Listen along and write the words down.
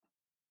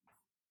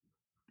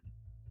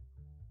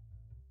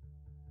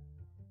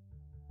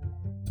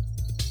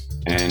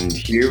And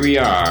here we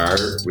are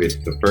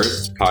with the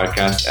first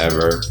podcast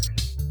ever,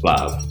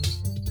 Love,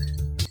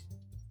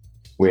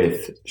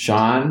 with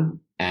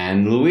Sean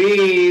and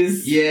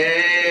Louise.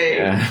 Yay!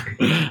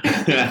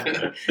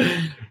 Yeah.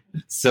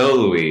 So,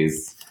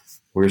 Louise,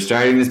 we're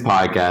starting this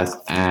podcast,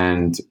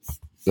 and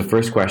the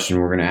first question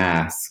we're going to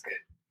ask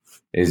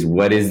is,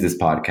 what is this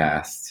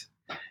podcast?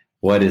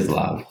 What is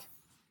Love?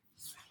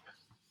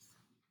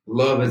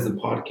 Love is the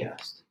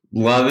podcast.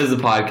 Love is a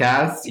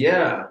podcast?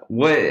 Yeah.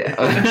 What?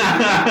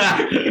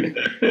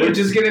 We're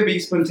just going to be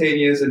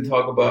spontaneous and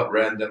talk about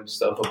random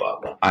stuff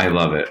about love. I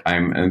love it.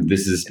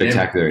 This is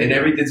spectacular. And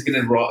everything's going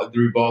to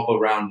revolve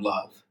around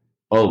love.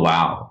 Oh,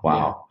 wow.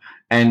 Wow.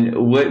 Yeah.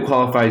 And what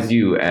qualifies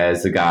you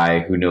as a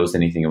guy who knows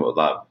anything about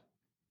love?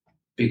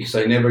 Because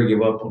I never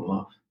give up on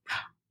love.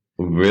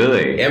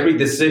 Really? Every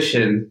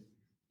decision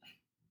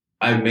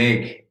I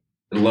make,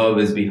 love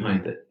is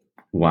behind it.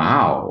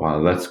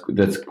 Wow.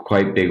 That's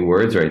quite big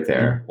words right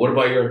there. What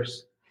about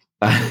yours?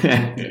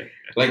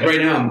 Like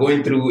right now, I'm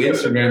going through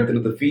Instagram,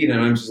 through the feed,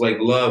 and I'm just like,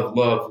 love,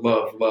 love,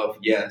 love, love,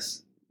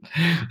 yes.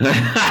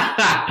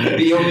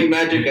 The only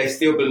magic I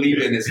still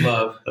believe in is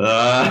love.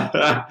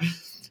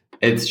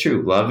 It's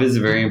true. Love is a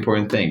very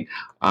important thing.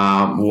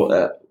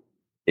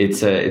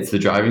 It's the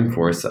driving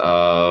force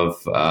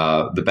of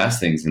the best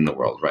things in the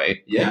world, right?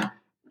 Yeah.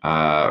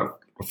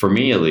 For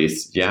me, at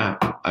least, yeah.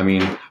 I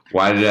mean,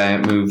 why did I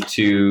move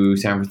to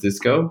San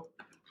Francisco?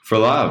 For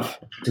love.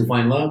 To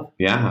find love?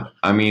 Yeah.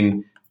 I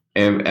mean,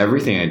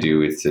 everything I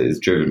do is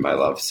driven by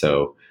love.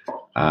 So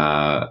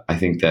I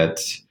think that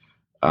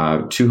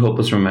two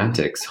hopeless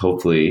romantics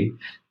hopefully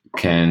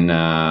can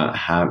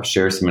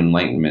share some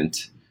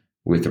enlightenment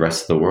with the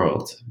rest of the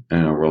world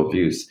and our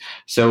worldviews.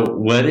 So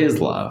what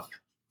is love?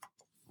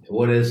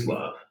 What is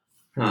love?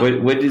 Huh.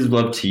 What is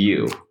love to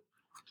you?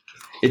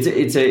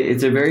 It's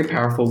a very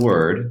powerful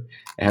word.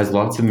 It has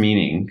lots of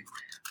meaning,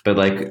 but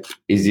like,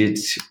 is it?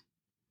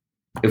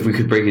 If we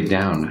could break it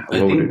down,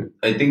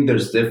 I think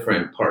there's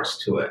different parts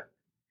to it.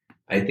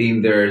 I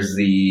think they're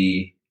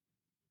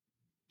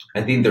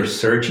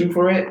searching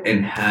for it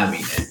and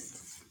having it.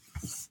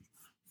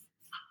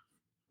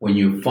 When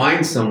you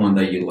find someone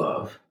that you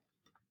love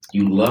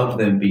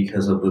them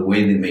because of the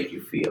way they make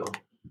you feel,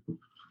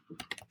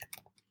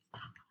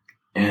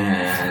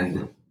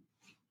 and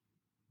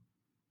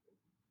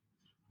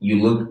you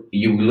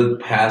look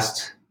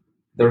past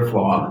their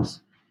flaws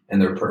and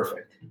they're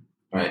perfect,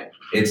 right?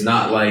 It's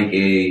not like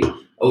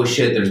oh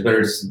shit,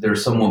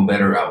 there's someone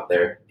better out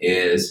there.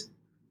 This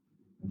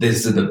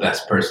is the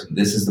best person.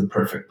 This is the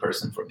perfect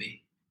person for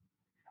me.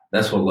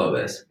 That's what love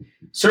is.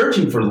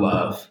 Searching for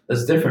love,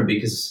 that's different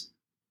because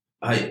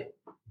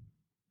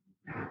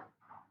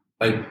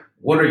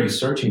what are you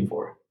searching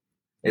for?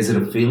 Is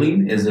it a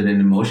feeling? Is it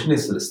an emotion?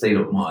 Is it a state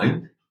of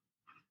mind?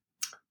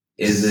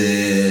 Is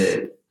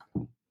it,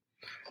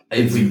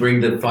 if we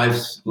bring the 5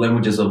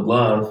 languages of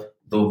love,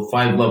 the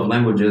 5 love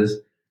languages,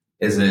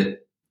 is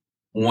it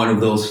one of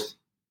those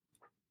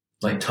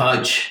like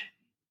touch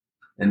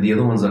and the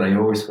other ones that I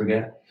always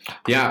forget?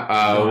 Yeah.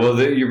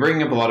 Well, you're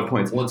bringing up a lot of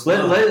points. There's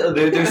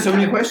so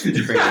many questions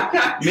you bring up.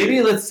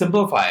 Maybe let's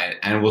simplify it,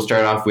 and we'll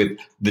start off with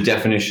the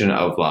definition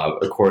of love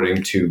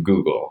according to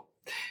Google.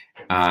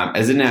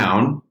 As a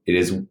noun, it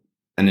is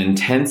an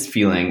intense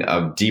feeling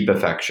of deep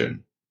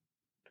affection.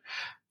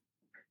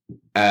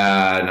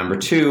 Number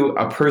 2,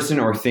 a person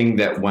or thing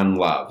that one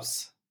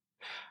loves.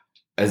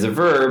 As a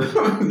verb, a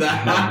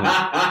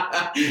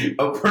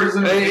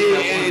person.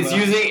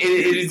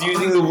 It is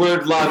using the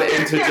word love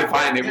and to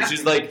define it, which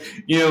is like,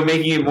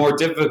 making it more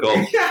difficult.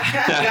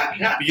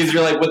 Because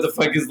you're like, what the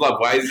fuck is love?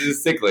 Why is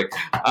this cyclic?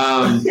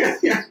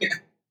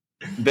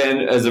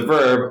 Then, as a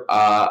verb,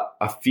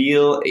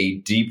 feel a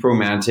deep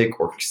romantic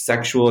or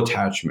sexual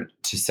attachment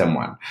to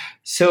someone.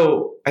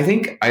 So I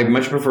think I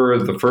much prefer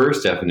the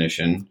first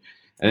definition,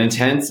 an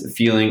intense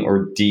feeling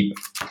or deep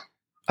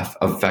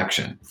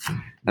affection.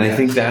 And yes. I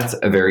think that's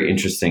a very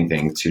interesting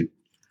thing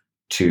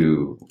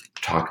to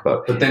talk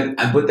about. But then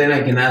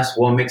I can ask,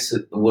 what makes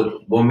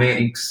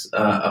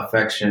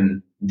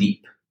affection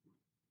deep?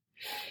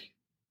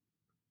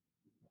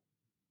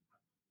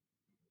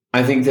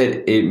 I think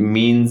that it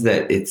means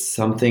that it's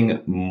something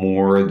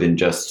more than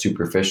just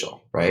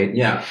superficial, right?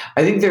 Yeah.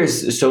 I think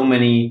there's so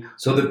many.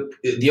 So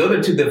the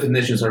other 2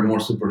 definitions are more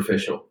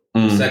superficial,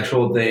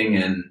 sexual thing,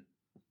 and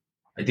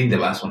I think the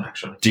last one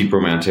actually. Deep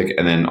romantic,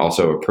 and then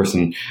also a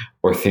person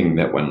or thing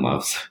that one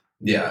loves.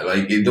 Yeah,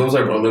 like those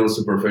are a little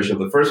superficial.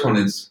 The first one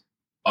is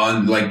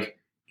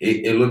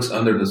it looks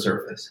under the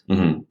surface.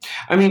 Mm-hmm.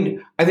 I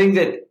mean, I think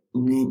that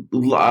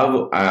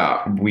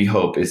love, we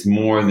hope, is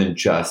more than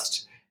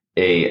just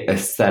a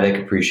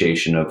aesthetic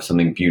appreciation of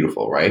something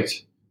beautiful, right?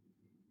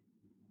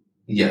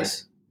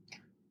 Yes.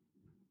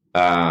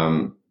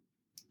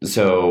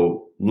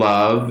 So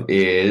love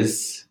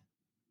is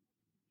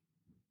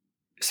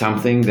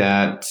something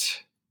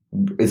that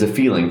is a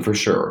feeling for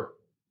sure.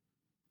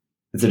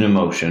 It's an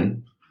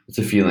emotion. It's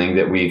a feeling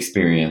that we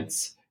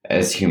experience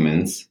as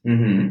humans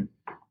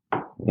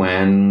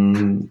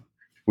when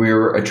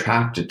we're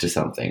attracted to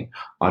something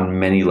on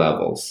many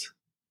levels.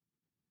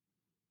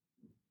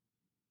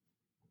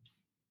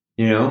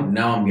 You know,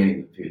 Now I'm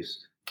getting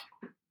confused.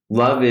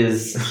 love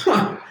is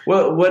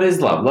what is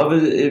love? Love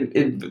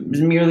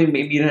is merely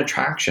maybe an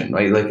attraction,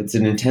 right? Like it's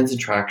an intense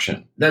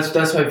attraction. That's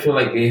why I feel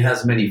like it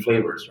has many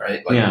flavors,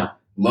 right? Like Yeah,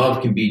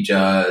 love can be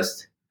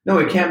just no,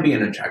 it can't be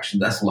an attraction.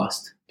 That's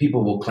lust.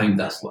 People will claim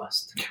that's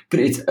lust. but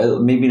it's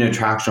maybe an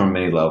attraction on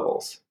many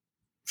levels.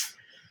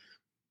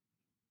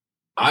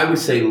 I would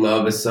say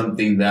love is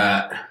something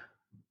that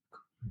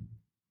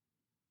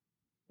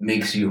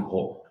makes you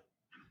whole.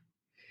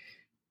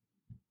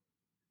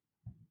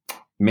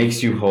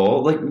 Makes you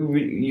whole. Like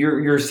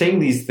you're saying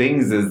these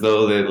things as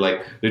though they're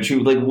like the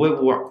truth. Like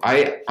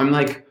I'm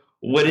like,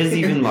 what is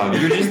even love?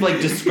 You're just like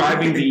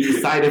describing the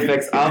side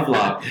effects of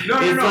love. It's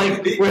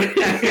like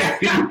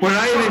we're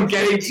not even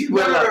getting to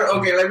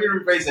Okay, let me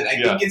rephrase it.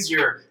 I think it's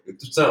your.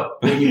 So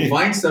when you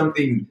find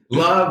something,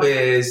 love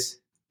is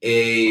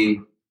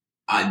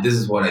this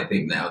is what I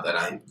think now that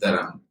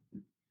I'm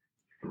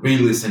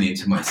re-listening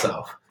to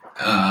myself.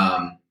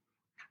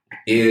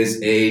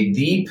 Is a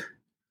deep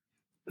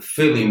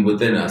feeling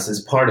within us.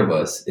 It's part of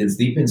us. It's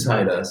deep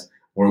inside us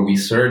where we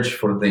search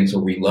for things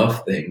or we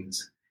love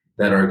things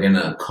that are going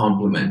to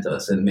complement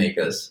us and make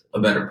us a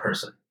better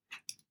person.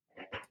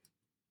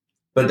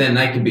 But then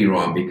I could be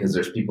wrong because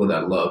there's people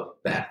that love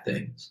bad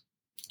things.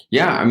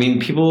 Yeah, I mean,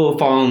 people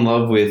fall in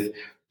love with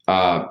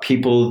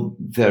people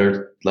that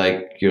are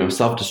like, you know,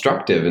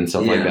 self-destructive and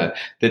stuff like that.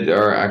 That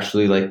are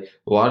actually like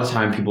a lot of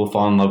time people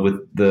fall in love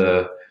with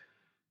the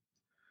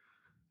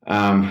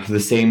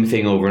same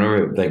thing over and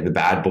over, like the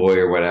bad boy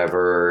or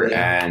whatever,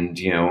 and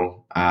you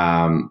know,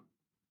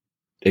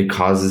 it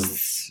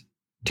causes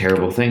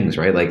terrible things,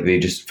 right? Like they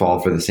just fall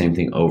for the same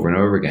thing over and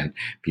over again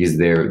because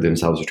they're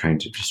themselves are trying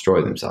to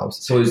destroy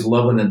themselves. So is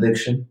love an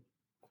addiction?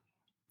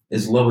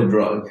 Is love a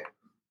drug?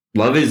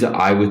 Love is,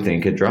 I would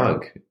think, a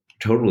drug.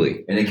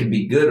 Totally. And it can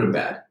be good or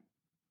bad.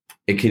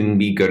 It can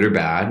be good or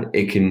bad.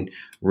 It can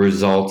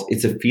result,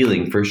 it's a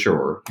feeling for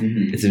sure.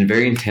 Mm-hmm. It's a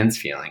very intense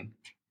feeling.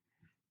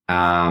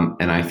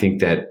 And I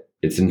think that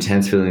it's an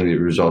intense feeling that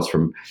results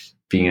from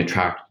being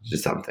attracted to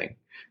something.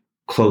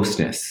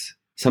 Closeness.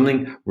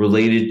 Something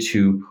related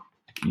to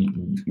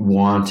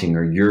wanting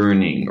or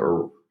yearning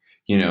or,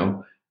 you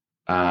know,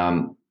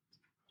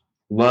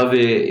 love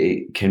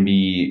it can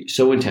be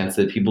so intense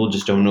that people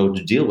just don't know how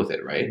to deal with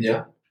it, right?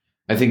 Yeah.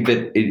 I think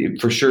that it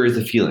for sure is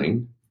a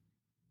feeling,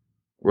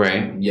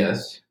 right?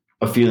 Yes.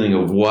 A feeling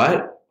of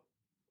what?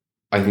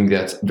 I think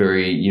that's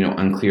very, you know,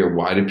 unclear.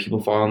 Why do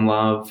people fall in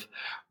love?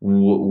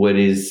 What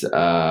is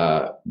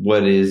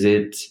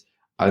it?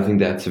 I think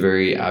that's a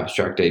very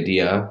abstract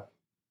idea.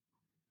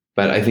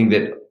 But I think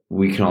that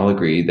we can all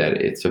agree that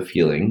it's a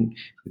feeling.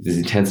 This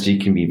intensity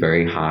can be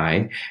very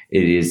high.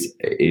 It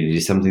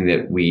is something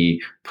that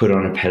we put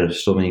on a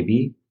pedestal,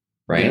 maybe,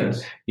 right?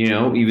 Yes. You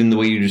know, even the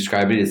way you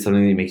describe it is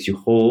something that makes you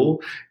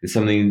whole. It's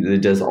something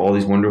that does all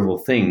these wonderful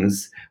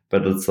things.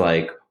 But it's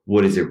like,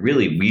 what is it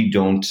really? We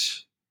don't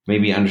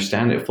maybe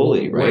understand it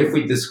fully, right? What if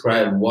we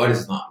describe what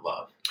is not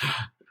love?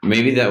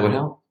 Maybe that would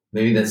help.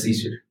 Maybe that's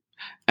easier.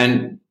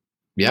 And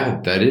yeah,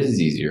 that is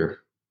easier.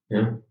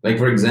 Yeah. Like,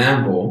 for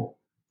example,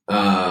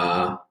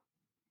 my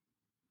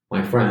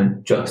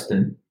friend,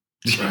 Justin,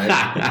 right?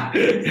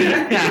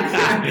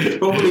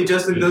 Hopefully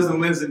Justin doesn't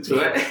listen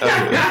to it.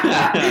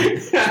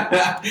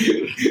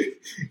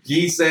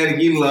 He said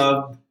he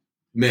loved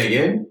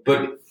Megan,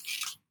 but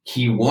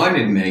he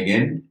wanted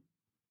Megan,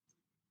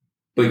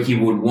 but he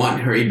would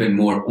want her even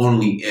more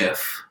only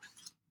if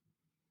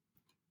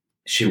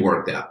she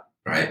worked out,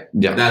 right?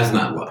 Yeah. That's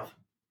not love.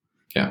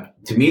 Yeah.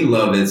 To me,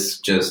 love is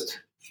just,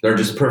 they're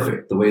just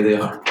perfect the way they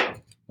are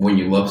when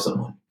you love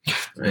someone,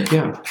 right?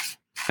 Yeah.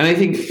 And I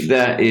think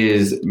that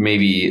is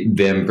maybe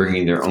them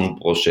bringing their own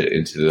bullshit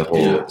into the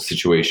whole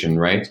situation,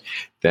 right?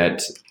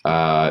 That,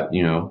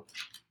 you know,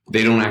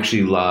 they don't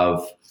actually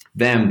love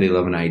them. They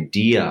love an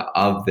idea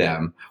of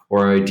them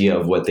or an idea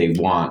of what they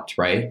want,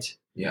 right?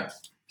 Yeah.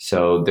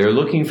 So they're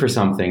looking for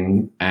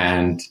something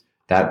and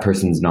that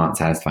person's not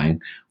satisfying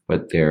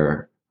what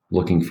they're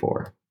looking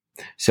for.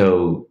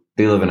 So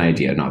they love an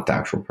idea, not the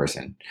actual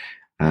person.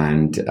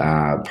 And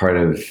part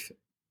of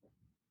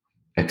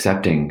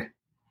accepting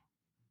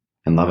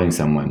and loving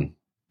someone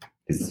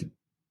is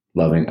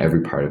loving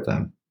every part of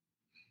them.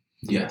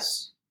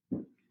 Yes.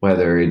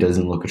 Whether it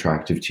doesn't look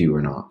attractive to you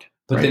or not.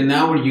 But right? then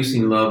now we're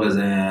using love as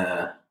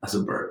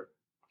a verb.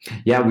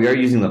 Yeah, we are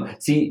using love.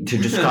 See, to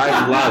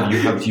describe love, you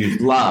have to use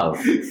love,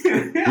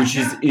 which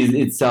is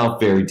itself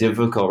very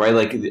difficult, right?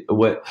 Like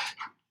what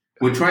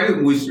we're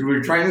trying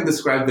to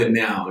describe the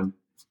noun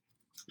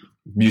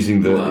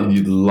using the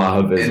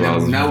love as and well.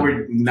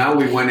 Now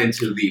we went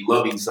into the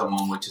loving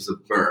someone, which is a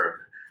verb.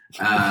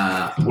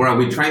 Where are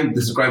we trying to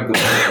describe the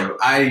verb?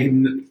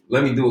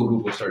 Let me do a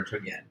Google search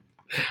again.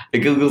 A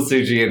Google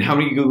search again. How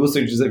many Google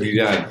searches have you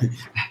done?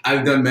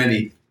 I've done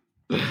many.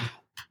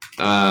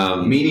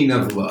 Meaning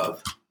of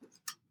love.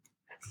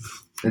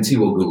 And see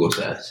what Google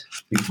says.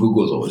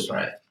 Google's always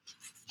right.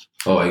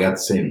 Oh, I got the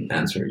same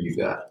answer you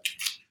got.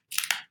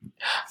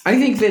 I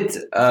think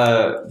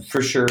that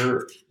for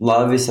sure,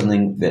 love is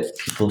something that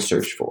people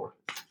search for,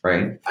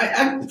 right?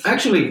 I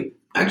actually,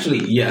 Actually,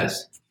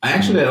 yes. I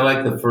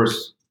like the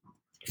first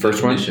one,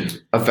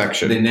 definition.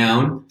 affection. The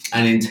noun,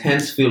 an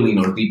intense feeling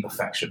or deep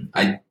affection.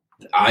 I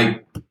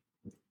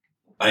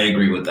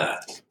agree with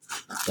that,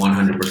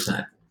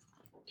 100%.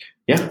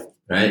 Yeah.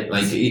 Right.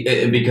 Like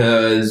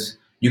because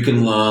you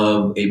can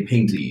love a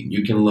painting,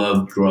 you can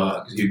love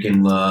drugs, you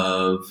can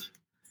love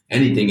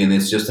anything, and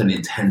it's just an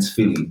intense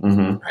feeling,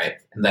 right?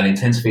 And that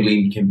intense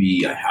feeling can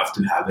be, I have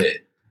to have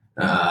it.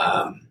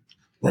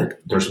 Like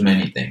there's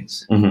many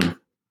things.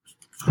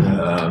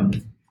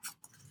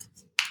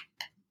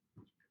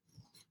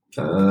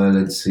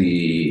 Let's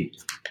see.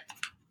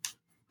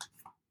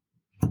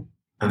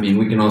 I mean,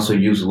 we can also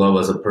use love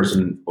as a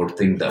person or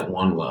thing that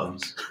one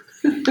loves.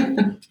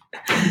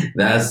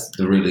 That's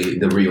the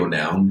real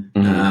noun.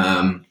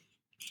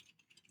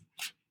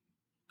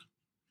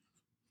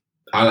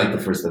 I like the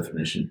first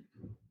definition.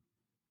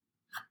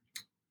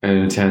 An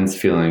intense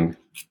feeling.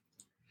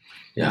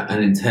 Yeah,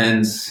 an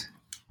intense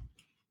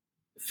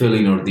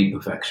feeling or deep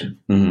affection.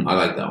 I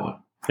like that one.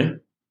 Yeah.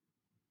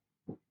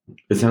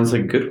 It sounds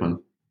like a good one.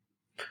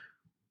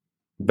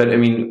 But I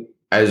mean,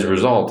 as a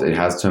result, it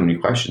has so many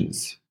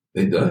questions.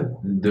 It does.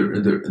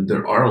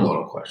 There are a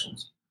lot of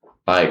questions.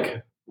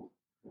 Like,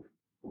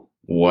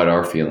 what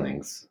are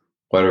feelings?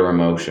 What are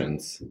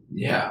emotions?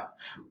 Yeah.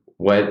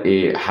 Why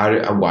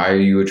are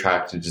you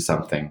attracted to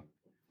something?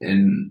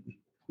 And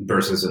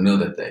versus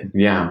another thing.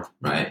 Yeah.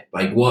 Right.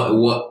 Like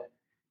what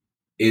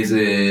is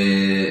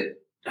it?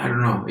 I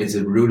don't know. Is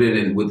it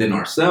rooted within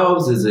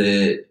ourselves? Is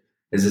it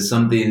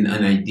something,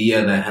 an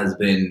idea that has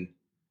been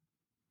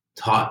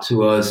taught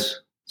to us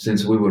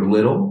since we were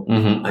little?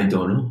 I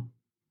don't know.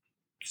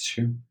 It's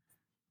true.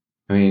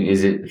 I mean,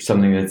 is it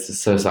something that's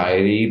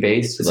society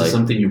based? Is it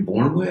something you're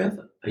born with?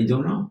 I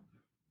don't know.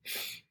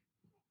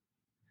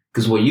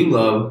 Because what you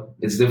love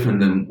is different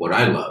than what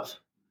I love.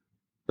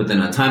 But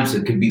then at times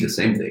it could be the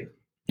same thing.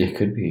 It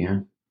could be, yeah.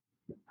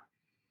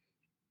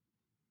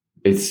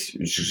 It's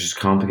just a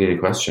complicated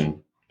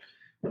question.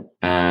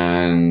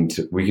 And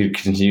we could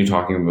continue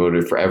talking about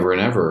it forever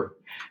and ever.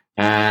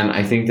 And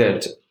I think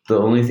that the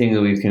only thing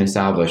that we can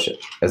establish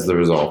as the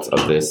result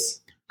of this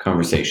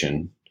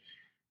conversation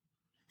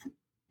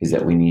is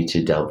that we need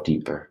to delve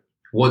deeper.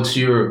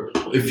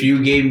 If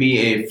you gave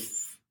me a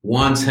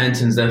one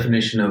sentence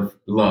definition of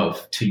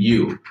love to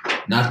you,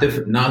 not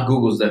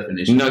Google's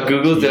definition. Not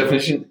Google's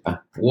definition?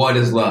 What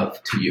is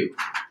love to you?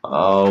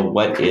 Oh,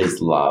 what is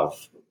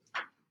love?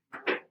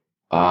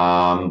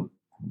 Love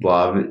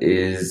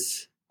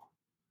is,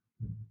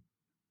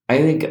 I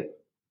think,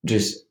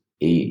 just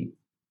a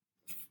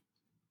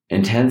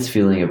intense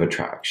feeling of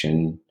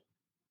attraction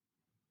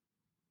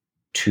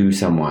to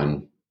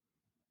someone.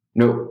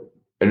 No,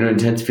 an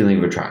intense feeling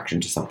of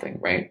attraction to something,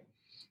 right?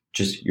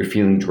 Just you're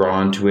feeling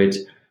drawn to it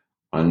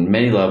on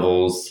many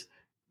levels,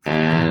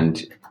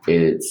 and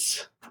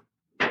it's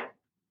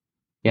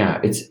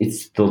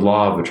the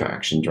law of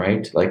attractions,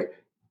 right? Like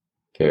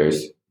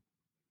there's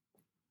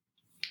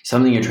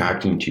something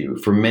attracting to you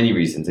for many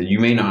reasons, and you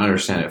may not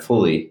understand it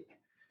fully,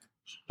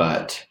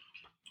 but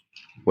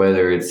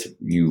whether it's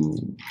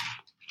you,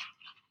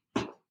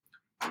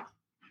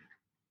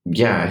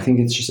 I think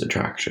it's just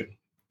attraction.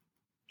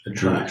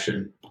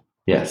 Attraction.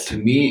 Yes. To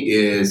me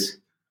is,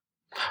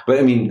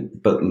 but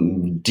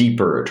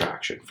deeper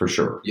attraction for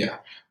sure. Yeah.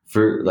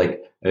 For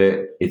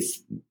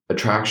it's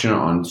attraction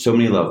on so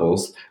many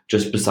levels,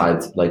 just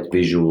besides like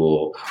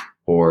visual,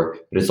 but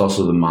it's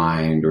also the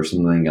mind or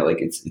something like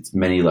it's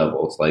many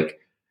levels. Like,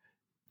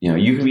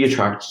 you can be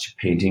attracted to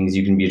paintings,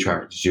 you can be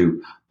attracted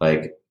to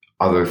like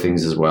other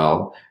things as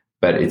well,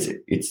 but it's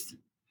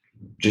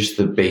just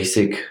the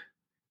basic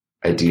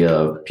idea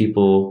of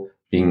people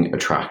being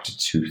attracted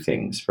to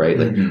things, right?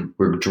 Like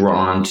we're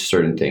drawn to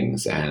certain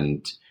things,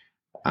 and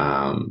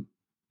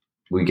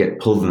we get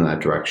pulled in that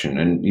direction.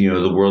 And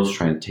the world's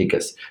trying to take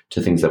us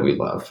to things that we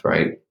love,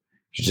 right? You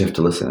just have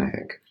to listen, I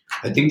think.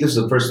 I think this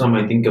is the first time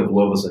I think of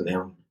love as a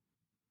noun.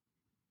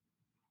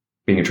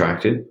 Being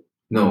attracted?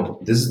 No,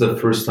 this is the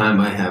first time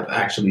I have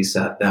actually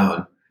sat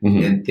down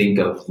and think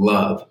of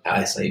love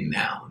as a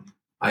noun.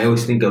 I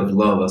always think of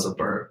love as a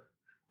verb.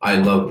 I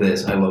love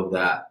this. I love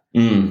that.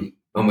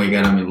 Oh my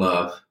God, I'm in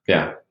love.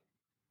 Yeah.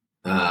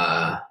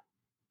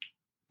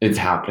 It's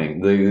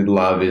happening. The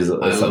love is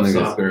I something.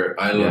 Love soccer.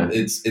 I love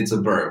it's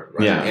a verb,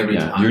 right? Yeah. Every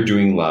time you're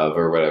doing love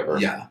or whatever.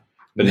 Yeah.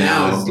 But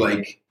now it's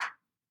like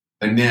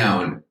a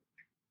noun,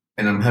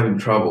 and I'm having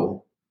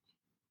trouble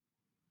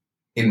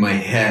in my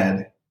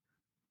head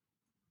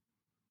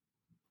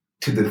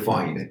to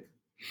define it.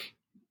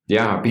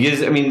 Yeah,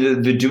 because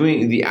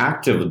the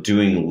act of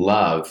doing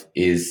love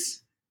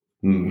is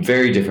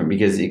very different,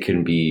 because it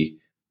can be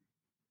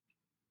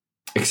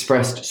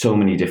expressed so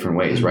many different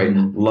ways, right?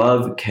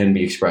 Love can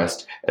be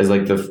expressed as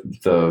like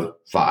the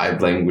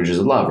 5 languages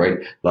of love, right?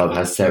 Love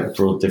has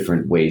several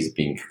different ways of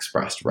being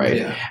expressed, right?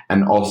 Yeah.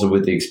 And also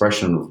with the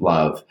expression of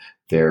love,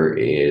 there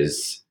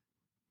is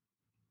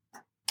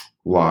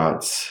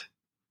lots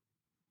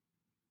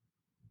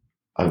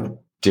of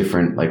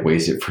different like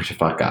ways for to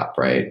fuck up,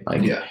 right?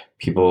 Like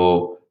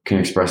people can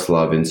express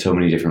love in so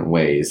many different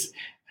ways,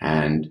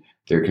 and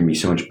there can be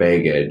so much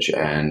baggage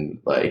and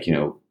like,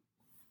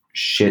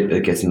 shit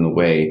that gets in the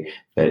way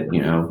that,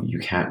 you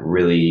can't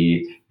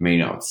really, may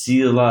not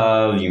see the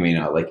love. You may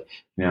not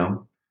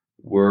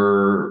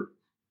we're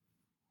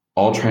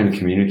all trying to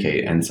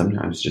communicate. And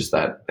sometimes just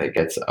that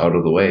gets out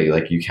of the way.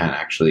 Like you can't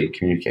actually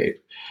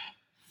communicate.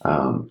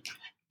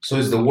 So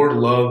is the word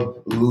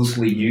love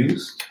loosely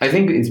used? I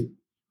think it's,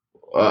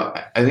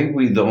 I think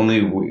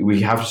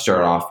we have to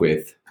start off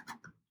with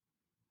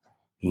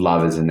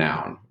love as a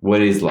noun.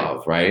 What is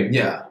love, right?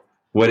 Yeah.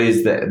 What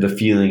is the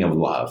feeling of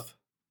love?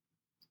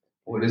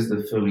 What is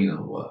the feeling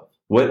of love?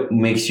 What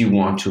makes you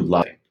want to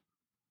love?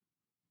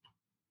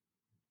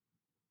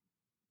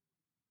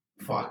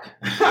 Fuck.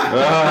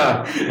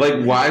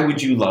 Like, why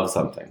would you love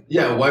something?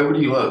 Yeah, why would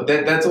you love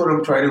that? That's what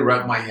I'm trying to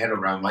wrap my head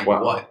around. Like,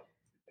 what?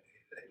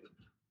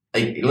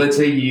 Like, let's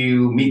say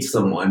you meet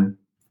someone,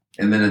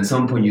 and then at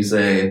some point you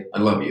say, "I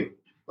love you."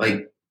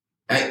 Like,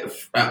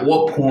 at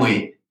what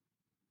point,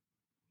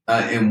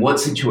 in what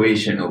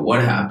situation, or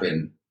what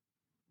happened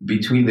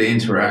between the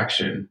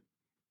interaction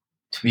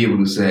to be able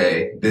to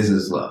say, "This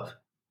is love"?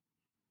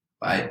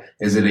 Right?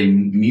 Is it a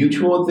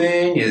mutual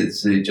thing?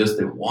 Is it just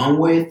a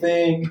one-way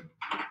thing?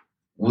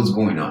 What's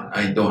going on?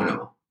 I don't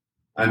know.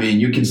 I mean,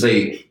 you can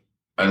say,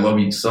 "I love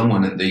you" to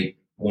someone, and they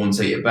won't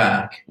say it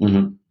back.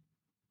 Mm-hmm.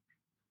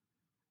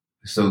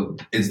 So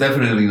it's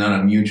definitely not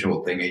a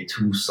mutual thing, a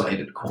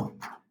two-sided coin.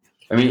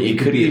 I mean, it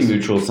could be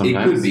mutual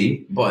sometimes. It could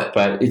be, but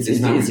it's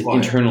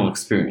internal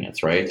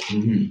experience, right?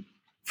 Mm-hmm.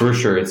 For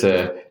sure,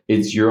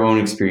 it's your own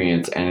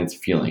experience and it's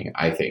feeling.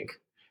 I think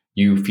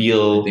you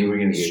feel. I think we're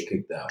gonna get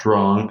kicked out.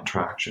 Strong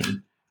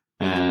attraction,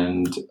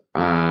 and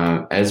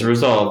as a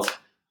result,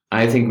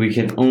 I think we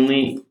can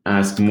only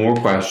ask more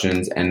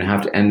questions and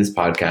have to end this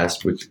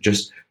podcast with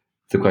just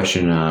the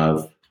question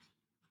of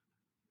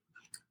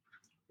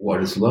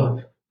what is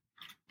love?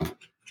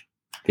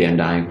 The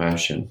undying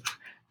question.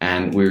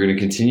 And we're going to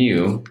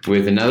continue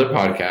with another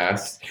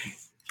podcast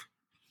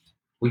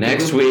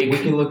next week. We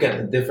can look at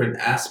the different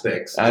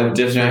aspects.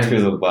 Different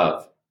aspects of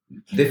love.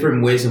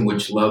 Different ways in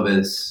which love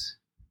is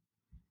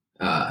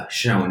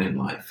shown in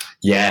life.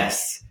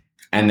 Yes.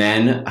 And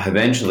then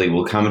eventually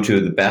we'll come to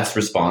the best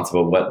response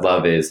about what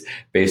love is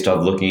based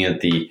off looking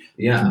at the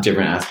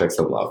different aspects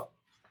of love.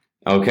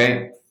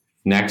 Okay.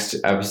 Next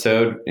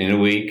episode in a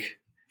week.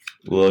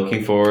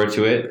 Looking forward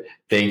to it.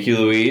 Thank you,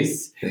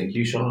 Louise. Thank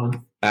you,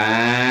 Sean.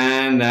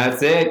 And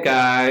that's it,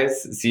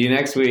 guys. See you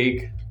next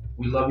week.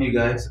 We love you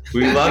guys.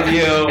 We love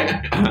you.